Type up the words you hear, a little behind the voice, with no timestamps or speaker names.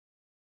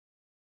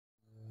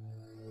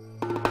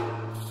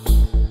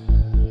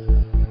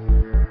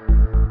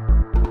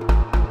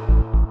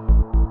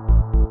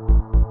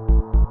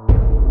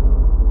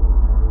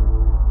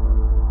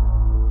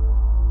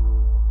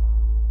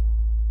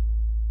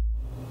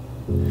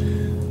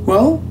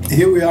Well,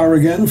 here we are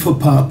again for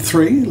part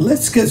 3.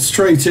 Let's get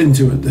straight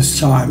into it this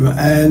time,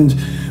 and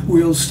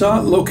we'll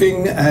start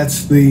looking at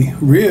the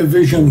rear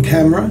vision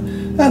camera,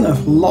 and a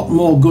lot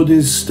more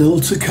goodies still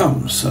to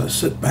come, so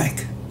sit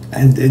back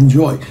and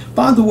enjoy.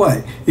 By the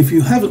way, if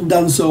you haven't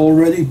done so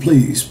already,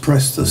 please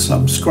press the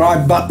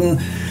subscribe button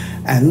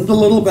and the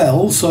little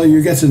bell so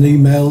you get an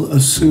email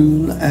as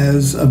soon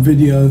as a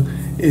video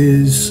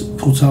is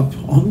put up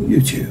on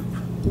YouTube.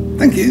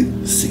 Thank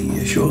you. See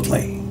you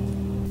shortly.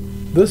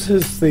 This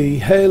is the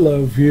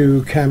Halo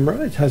View camera.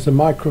 It has a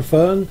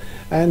microphone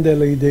and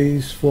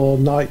LEDs for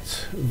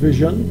night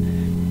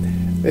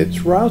vision.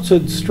 It's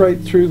routed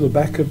straight through the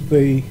back of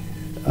the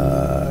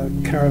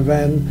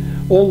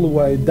Caravan all the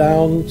way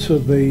down to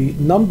the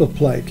number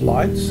plate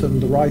lights,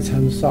 and the right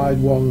hand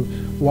side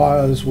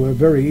wires were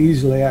very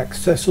easily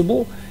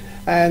accessible,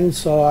 and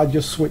so I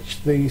just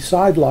switched the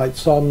side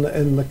lights on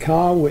in the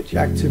car, which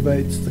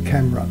activates the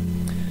camera.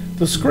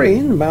 The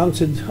screen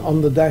mounted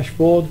on the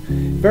dashboard,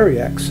 very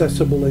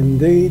accessible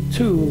indeed,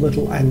 2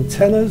 little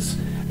antennas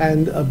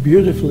and a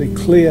beautifully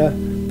clear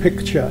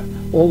picture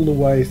all the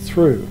way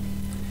through.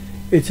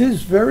 It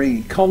is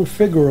very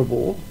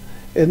configurable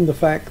in the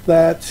fact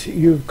that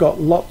you've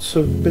got lots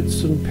of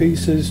bits and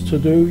pieces to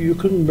do. You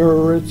can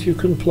mirror it, you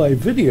can play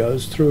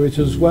videos through it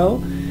as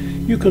well,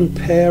 you can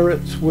pair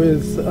it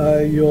with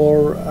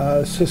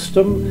your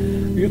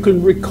system, you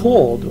can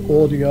record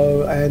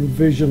audio and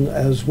vision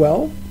as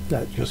well.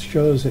 That just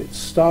shows it's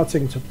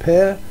starting to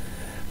pair.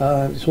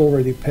 It's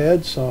already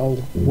paired, so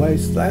I'll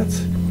waste that.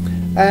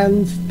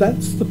 And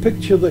that's the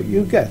picture that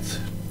you get.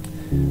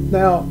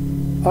 Now,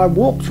 I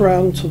walked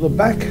around to the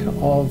back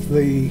of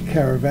the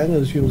Caravan,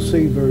 as you'll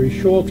see very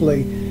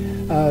shortly,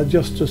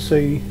 just to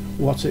see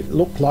what it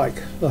looked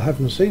like. I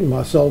haven't seen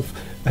myself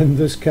in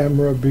this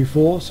camera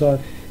before, so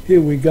here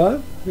we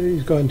go.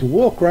 He's going to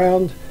walk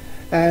around,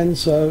 and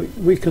so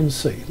we can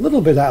see. A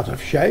little bit out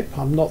of shape.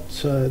 I'm not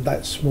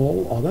that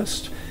small,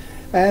 honest.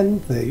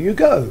 And there you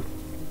go.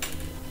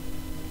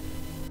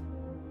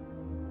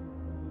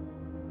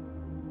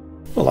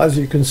 Well, as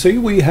you can see,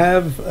 we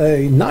have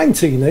a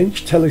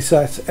 19-inch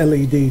Telesat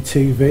LED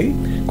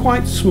TV,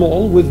 quite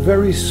small with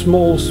very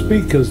small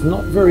speakers,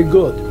 not very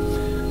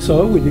good.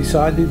 So we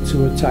decided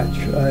to attach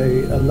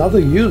another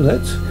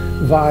unit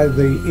via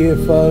the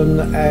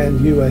earphone and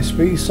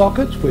USB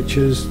socket, which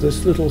is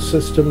this little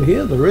system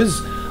here. There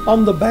is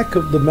on the back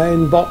of the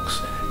main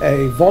box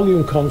a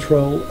volume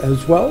control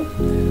as well.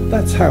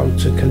 That's how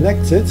to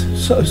connect it.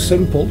 So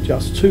simple,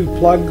 just 2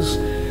 plugs.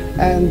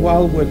 And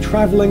while we're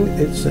traveling,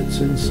 it sits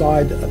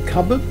inside a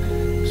cupboard,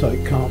 so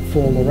it can't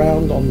fall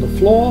around on the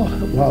floor.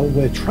 While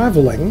we're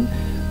traveling,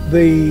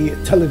 the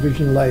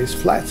television lays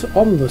flat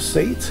on the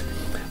seat,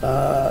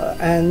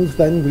 and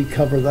then we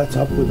cover that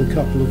up with a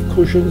couple of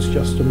cushions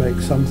just to make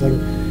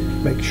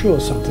sure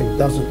something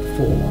doesn't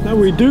fall. Now,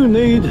 we do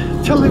need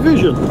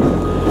television.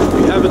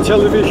 We have a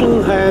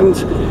television,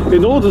 and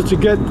in order to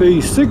get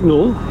the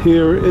signal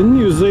here in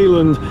New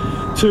Zealand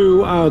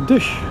to our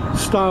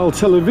dish-style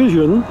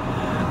television,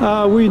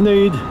 we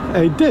need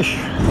a dish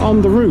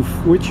on the roof,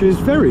 which is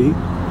very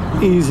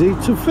easy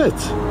to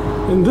fit.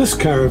 In this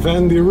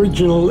Caravan, the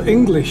original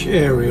English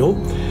aerial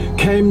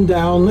came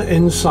down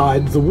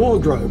inside the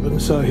wardrobe,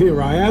 and so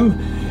here I am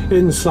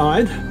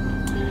inside.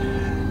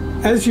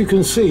 As you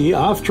can see,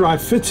 after I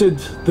fitted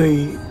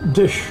the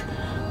dish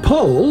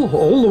pole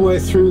all the way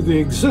through the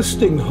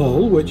existing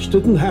hole, which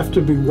didn't have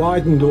to be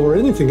widened or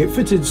anything, it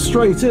fitted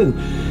straight in.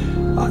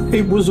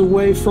 It was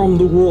away from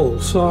the wall,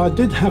 so I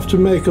did have to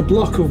make a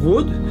block of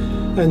wood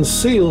and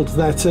sealed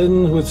that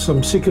in with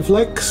some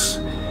Sikaflex,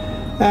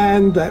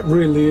 and that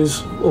really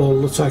is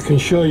all that I can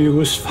show you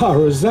as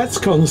far as that's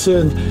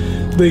concerned.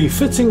 The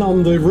fitting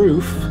on the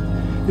roof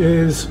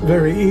is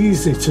very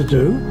easy to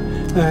do,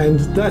 and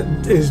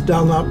that is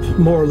done up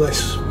more or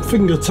less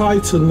finger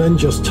tight and then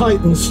just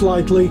tightened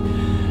slightly,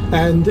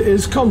 and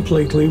is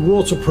completely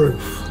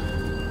waterproof.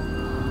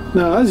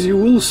 Now, as you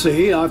will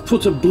see, I've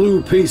put a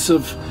blue piece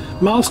of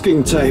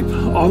masking tape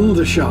on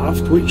the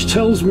shaft, which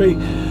tells me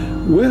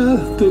where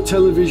the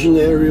television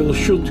aerial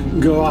should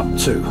go up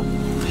to.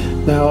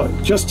 Now,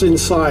 just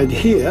inside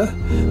here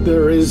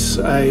there is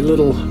a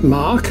little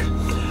mark,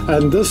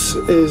 and this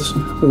is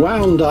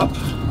wound up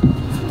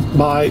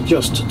by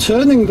just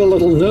turning the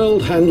little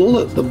knurled handle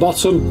at the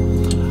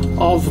bottom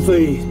of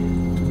the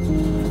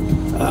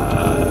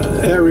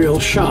aerial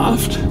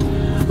shaft,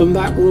 and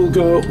that will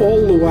go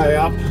all the way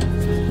up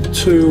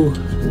to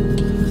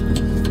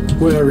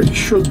where it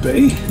should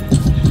be.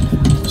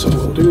 So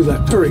we'll do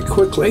that very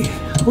quickly.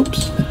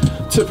 Oops,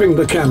 tipping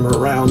the camera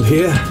around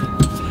here.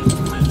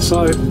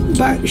 So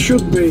that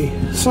should be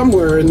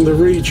somewhere in the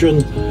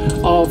region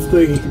of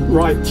the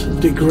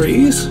right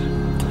degrees.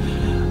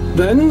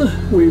 Then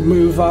we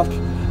move up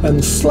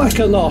and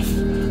slacken off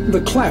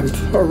the clamp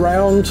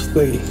around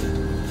the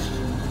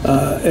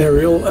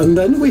aerial, and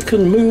then we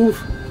can move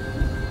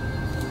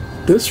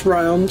this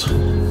round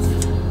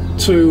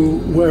to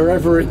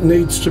wherever it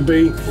needs to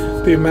be,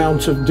 the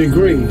amount of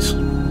degrees.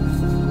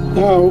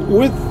 Now,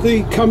 with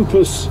the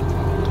compass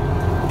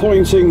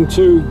pointing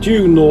to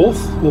due north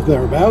or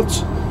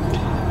thereabouts.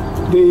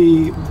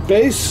 The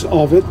base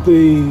of it,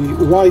 the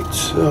white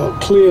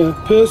clear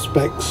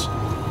perspex,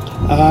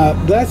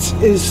 that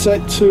is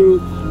set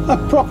to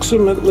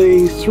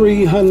approximately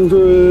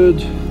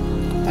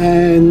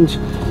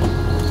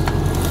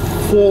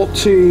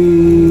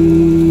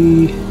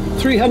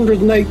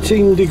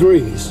 318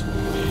 degrees,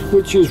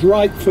 which is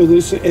right for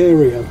this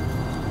area,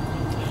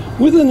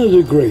 within a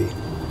degree.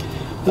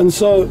 And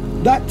so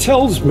that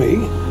tells me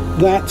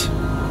that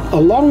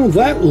along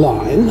that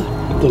line,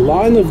 the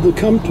line of the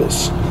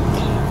compass,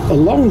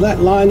 along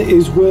that line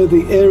is where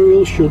the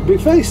aerial should be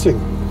facing.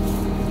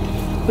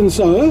 And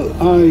so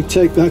I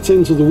take that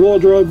into the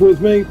wardrobe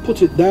with me,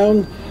 put it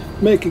down,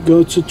 make it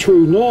go to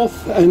true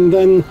north, and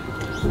then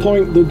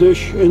point the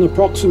dish in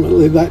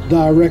approximately that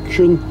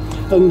direction,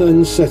 and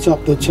then set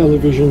up the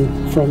television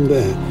from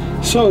there.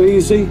 So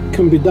easy,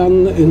 can be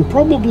done in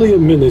probably a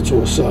minute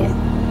or so.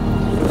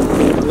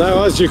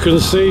 Now, as you can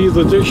see,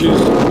 the dish is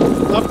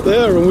up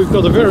there, and we've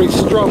got a very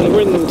strong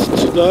wind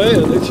today,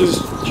 and it is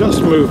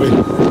just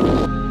moving.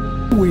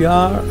 We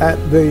are at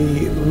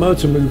the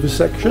motor mover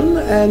section,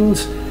 and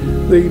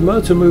the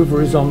motor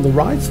mover is on the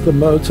right, the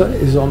motor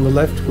is on the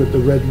left with the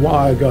red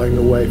wire going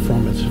away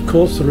from it. Of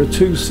course, there are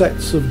two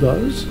sets of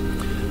those.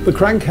 The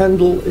crank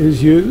handle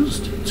is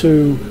used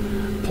to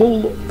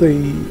pull the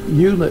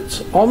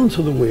unit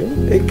onto the wheel.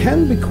 It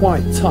can be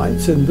quite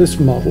tight in this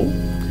model.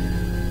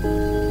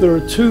 There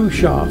are two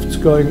shafts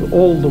going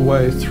all the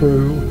way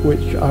through,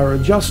 which are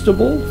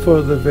adjustable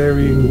for the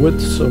varying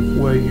widths of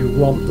where you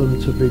want them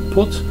to be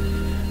put,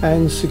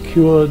 and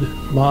secured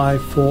by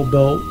 4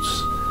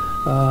 bolts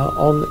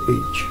on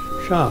each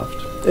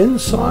shaft.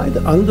 Inside,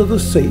 under the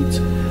seat,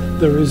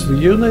 there is the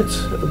unit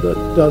that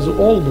does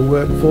all the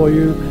work for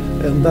you,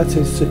 and that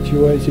is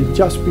situated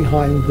just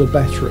behind the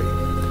battery.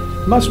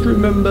 Must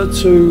remember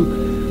to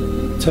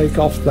take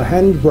off the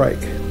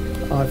handbrake.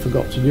 I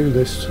forgot to do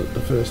this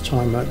the first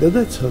time I did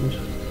it and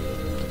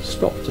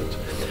stopped it.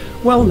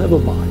 Well, never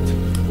mind.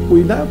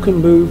 We now can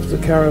move the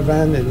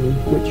Caravan in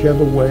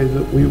whichever way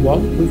that we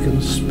want. We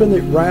can spin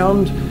it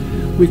round.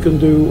 We can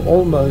do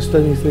almost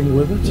anything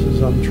with it,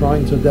 as I'm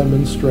trying to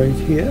demonstrate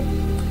here.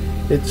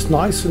 It's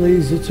nice and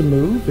easy to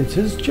move. It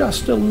is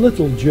just a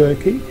little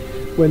jerky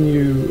when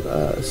you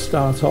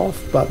start off,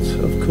 but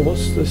of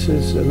course this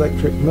is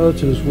electric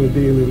motors we're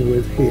dealing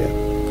with here.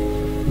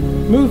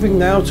 Moving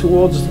now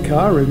towards the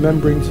car,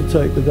 remembering to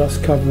take the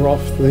dust cover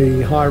off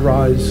the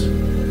high-rise,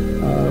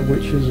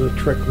 which is a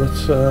trick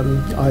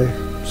that I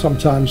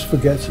sometimes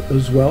forget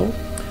as well.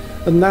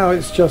 And now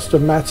it's just a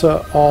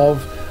matter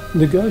of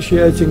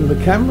negotiating the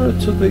camera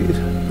to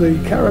the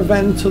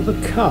Caravan to the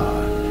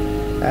car.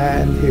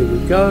 And here we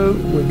go,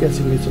 we're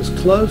getting it as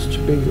close to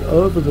being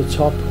over the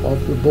top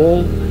of the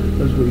ball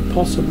as we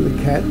possibly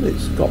can.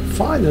 It's got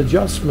fine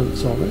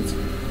adjustments on it,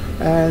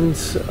 and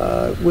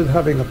with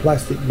having a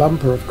plastic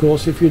bumper, of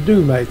course, if you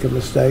do make a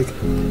mistake,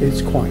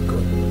 it's quite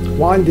good.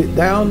 Wind it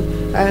down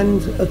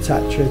and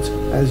attach it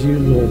as you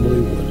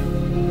normally would.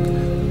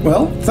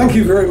 Well, thank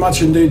you very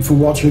much indeed for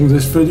watching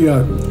this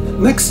video.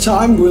 Next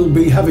time we'll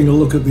be having a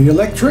look at the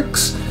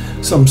electrics,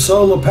 some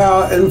solar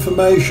power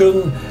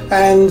information,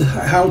 and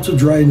how to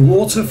drain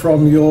water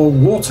from your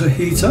water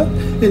heater.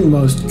 In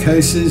most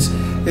cases,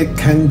 it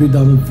can be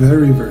done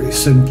very, very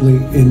simply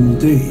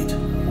indeed.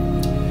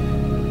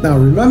 Now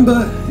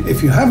remember,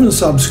 if you haven't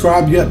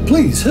subscribed yet,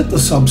 please hit the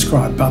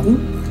subscribe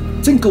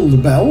button, tinkle the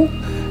bell,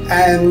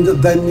 and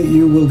then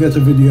you will get a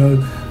video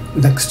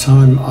next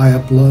time I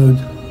upload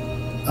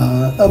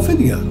a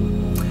video.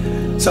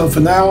 So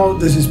for now,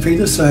 this is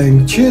Peter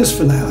saying cheers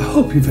for now.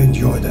 Hope you've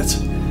enjoyed it.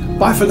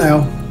 Bye for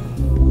now.